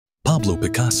Pablo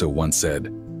Picasso once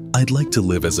said, "I'd like to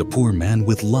live as a poor man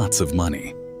with lots of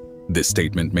money." This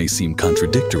statement may seem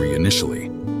contradictory initially,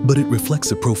 but it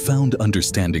reflects a profound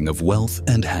understanding of wealth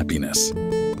and happiness.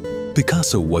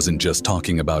 Picasso wasn't just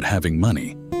talking about having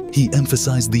money. He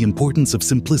emphasized the importance of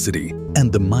simplicity and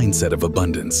the mindset of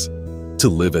abundance. To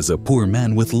live as a poor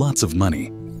man with lots of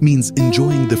money means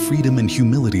enjoying the freedom and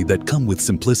humility that come with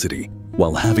simplicity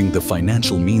while having the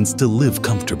financial means to live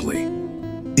comfortably.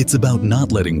 It's about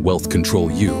not letting wealth control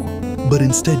you, but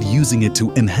instead using it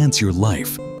to enhance your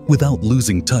life without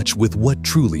losing touch with what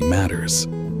truly matters.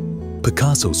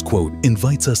 Picasso's quote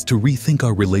invites us to rethink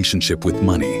our relationship with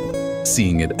money,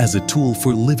 seeing it as a tool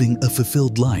for living a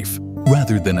fulfilled life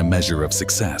rather than a measure of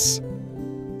success.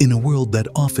 In a world that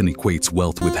often equates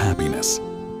wealth with happiness,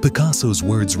 Picasso's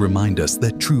words remind us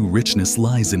that true richness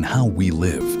lies in how we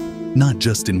live, not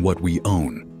just in what we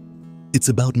own. It's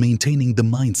about maintaining the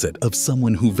mindset of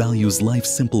someone who values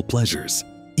life's simple pleasures,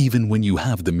 even when you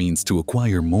have the means to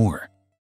acquire more.